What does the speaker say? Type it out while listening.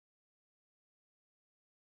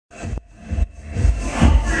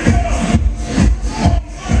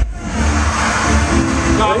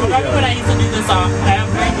this off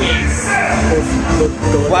every week.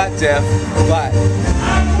 What, Jeff? What?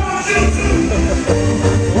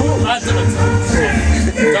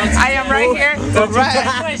 I am right here.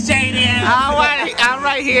 I'm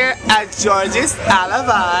right here at Georgies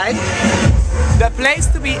Alibi, the place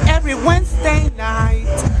to be every Wednesday night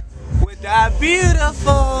with that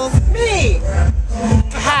beautiful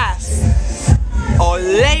cast of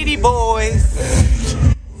lady boys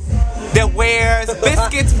that wears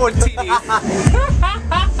biscuits for titties.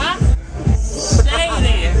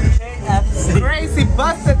 Crazy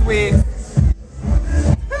busted wigs.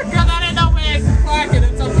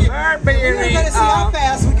 We're gonna see how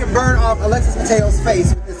fast we can burn off Alexis Mateo's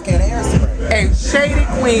face with this can of hairspray. And shady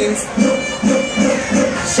queens.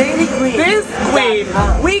 Shady queen. This queen,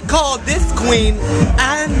 we call this queen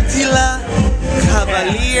Angela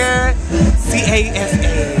Cavalier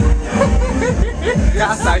CASA.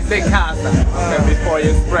 Casa, I say Casa. Okay, before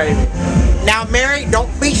you spray me. Now, Mary,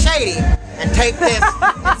 don't be shady and take this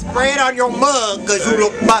and spray it on your mug because you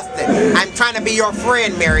look busted. I'm trying to be your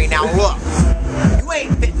friend, Mary. Now, look. You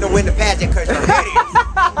ain't fitting to win the pageant because you're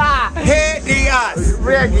hideous. Hideous.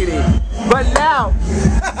 Raggedy. But now,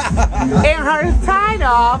 in her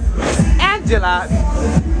sign-off, Angela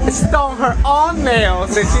stole her own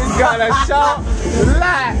nails and she's gonna show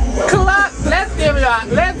let's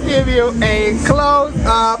give you a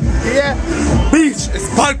close-up. Yeah. Beach,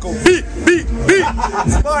 sparkle, beat,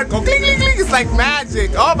 sparkle, cling, cling, cling. It's like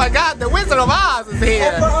magic. Oh my God, the Wizard of Oz is here.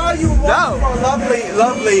 And for all you wonderful,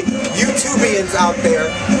 lovely YouTubians out there,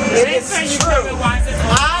 it is true.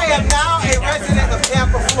 I am now a resident of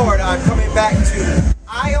Tampa, Florida. I'm coming back to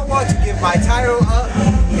Iowa to give my title up.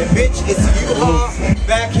 And bitch, it's U-Haul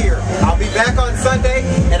back here. I'll be back on Sunday,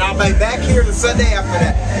 and I'll be back here the Sunday after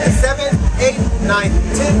that. The 7th, 8th, 9th,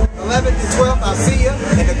 10th, 11th, and 12th, I'll see you.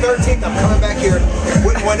 And the 13th, I'm coming back here.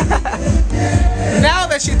 Wouldn't want to be. Now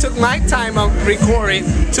that she took my time of recording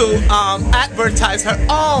to advertise her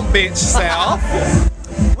own bitch self,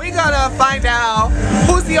 we're gonna find out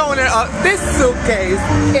who's the owner of this suitcase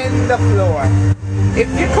in the floor. If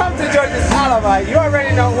you come to Georgies Alibi, you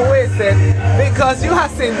already know who is it because you have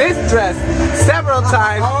seen this dress several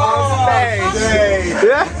times on stage.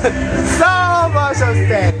 Yeah, so much on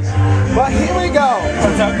stage. But here we go.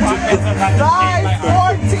 Size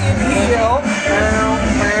 14 heel.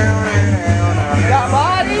 The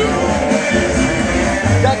body.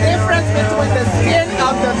 The difference between the skin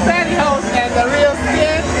of the pantyhose and the real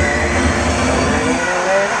skin.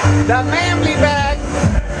 The manly bag.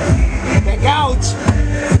 The gouge.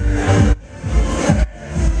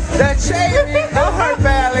 The shaving of her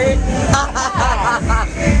belly.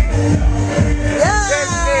 This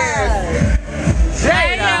is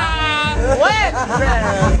Jada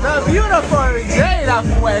Fuentes, the beautiful Jada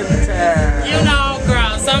Fuentes. You know,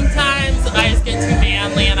 girl, sometimes I just get too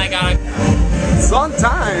manly and I gotta...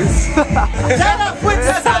 Sometimes. Jada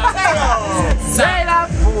Fuentes Mateo. Jada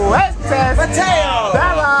Fuentes Mateo.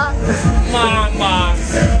 Bella. Mama.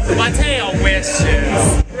 Mateo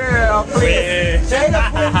wishes. Girl, please. Jada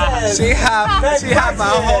Fuentes. She have a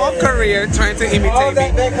whole career trying to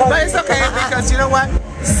imitate me. But it's okay because you know what?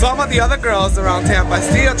 Some of the other girls around Tampa are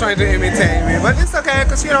still trying to imitate me. But it's okay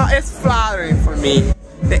because, you know, it's flattering for me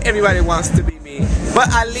that everybody wants to be me. But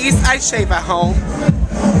at least I shave at home.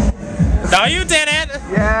 No, you didn't.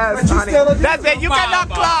 Yes, honey. That's it. You cannot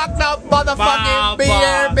clock the motherfucking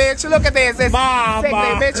beer, bitch. Look at this. It's sexy,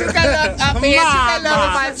 bitch. You can look up, bitch. You can look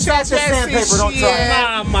at my chest. Sexy shit.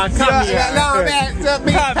 Mama, come here. No, man. Just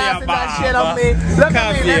be passing that shit on me. Look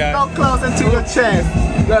at me. Let's go close into your chest.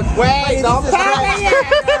 Look, wait. Don't pass it.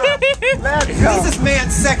 Let's go. This is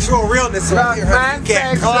man's sexual realness right here. You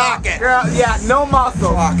can't clock it. Girl, yeah, no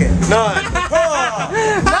muscle. Clock it. None. No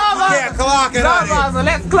muscle. Can't clock it. No muscle.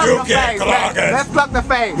 Let's clock the face. Let's pluck the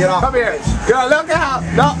face. Come here. Girl, look out.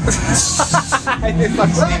 No. Look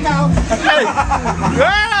out. Hey.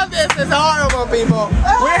 Girl, this is horrible, people.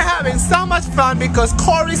 We're having so much fun because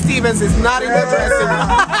Corey Stevens is not in the dressing room.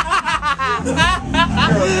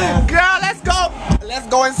 Girl, let's go. Let's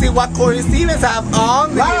go and see what Corey Stevens have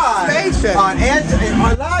on the station. On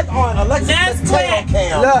live on Alexis Mateo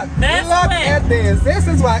cam. Look at this. This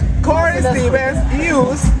is what Corey Stevens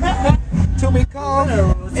used to become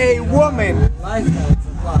a woman.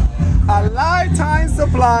 A lifetime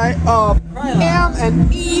supply of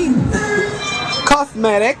M&E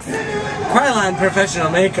Cosmetics. Kryline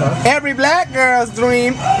professional makeup. Every black girl's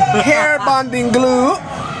dream. Hair bonding glue.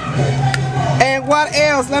 And what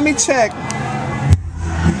else? Let me check.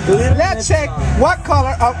 Let's check what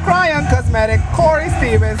color of Kryline Cosmetic Corey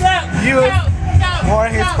Stevens used for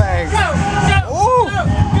his face. Ooh.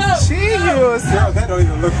 She used Girl, that don't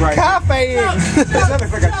even look right. caffeine. That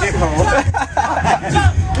looks like a dickhole.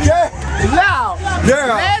 Now,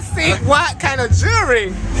 Girl. let's see what kind of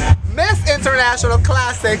jewelry Miss International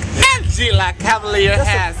Classic Angela Cavalier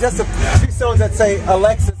has. Just a few songs that say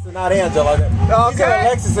Alexis and not Angela. Okay. These are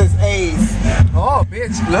Alexis's A's. Oh,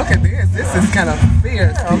 bitch, look at this. This is kind of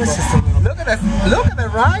fierce. Look at this. Look at the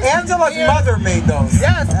rice. Angela's mother made those.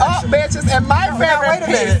 Yes, oh, bitches. And my favorite wait a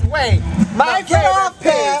minute. piece. Wait. My Get off,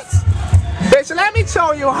 pants. Bitch, let me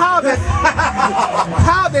show you how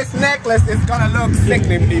this necklace is gonna look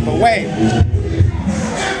sickening, people. Wait.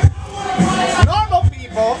 Normal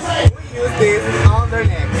people will use this on their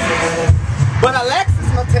neck. But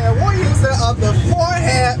Alexis Mateo will use it on the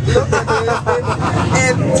forehead. Look at this, bitch.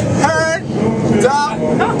 And turn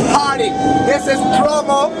the party. This is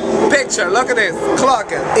promo picture. Look at this.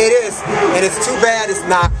 Clock it. It is. And it's too bad it's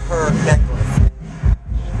not her necklace.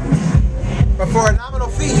 But for a nominal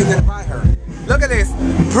fee, you can buy her. Look at this.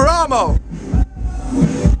 Promo.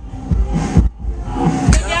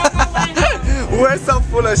 We're so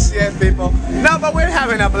full of shit, people. No, but we're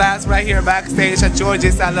having a blast right here backstage at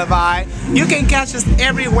Georgies Alibi. You can catch us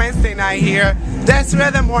every Wednesday night here.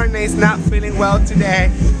 Desiree Mornay is not feeling well today,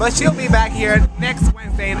 but she'll be back here next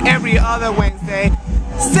Wednesday and every other Wednesday.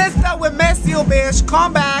 Sister, we miss you, bitch.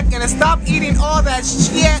 Come back and stop eating all that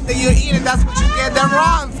shit that you're eating. That's what you get the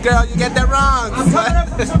wrongs, girl. You get the wrongs. I'm coming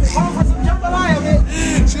up with some jambalaya,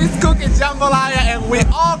 bitch. She's cooking jambalaya and we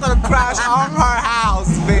all gonna crash on her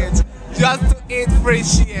house, bitch. Just to eat free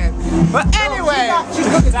shit. But anyway, She's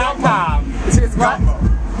cooking .com. she's gumbo.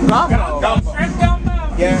 Gumbo. Shrimp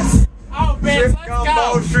gumbo. Yes. Oh, bitch, Shrimp let's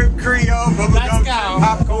gumbo, go. shrimp creole, bubble Let's gum, go.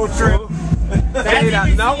 popcorn shrimp.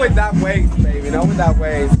 Baby, not with that waist, baby. Not with that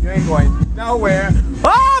waist. You ain't going nowhere.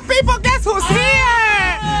 Oh, people, guess who's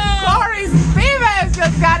here? Corey Stevens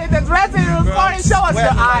just got in the dressing room. Corey, show us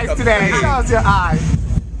your eyes today. Show us your eyes.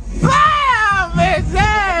 Bam, bitch,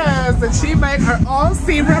 yes! And she made her own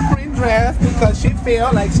zebra print dress because she feel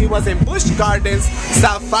like she was in Busch Gardens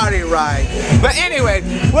safari ride. But anyway,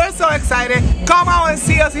 we're so excited. Come out and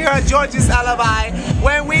see us here at Georgies Alibi.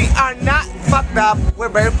 When we are not fucked up, we're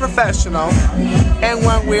very professional. And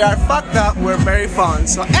when we are fucked up, we're very fun.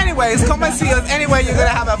 So anyways, come and see us anyway. You're gonna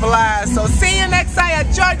have a blast. So see you next time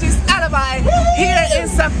at Georgies Alibi. Here in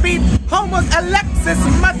St. Pete, home of Alexis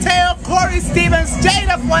Mateo, Corey Stevens,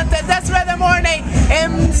 Jada Fuente, Desiree Mornay,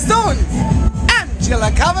 and soon,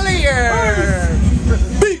 Angela Cavalier.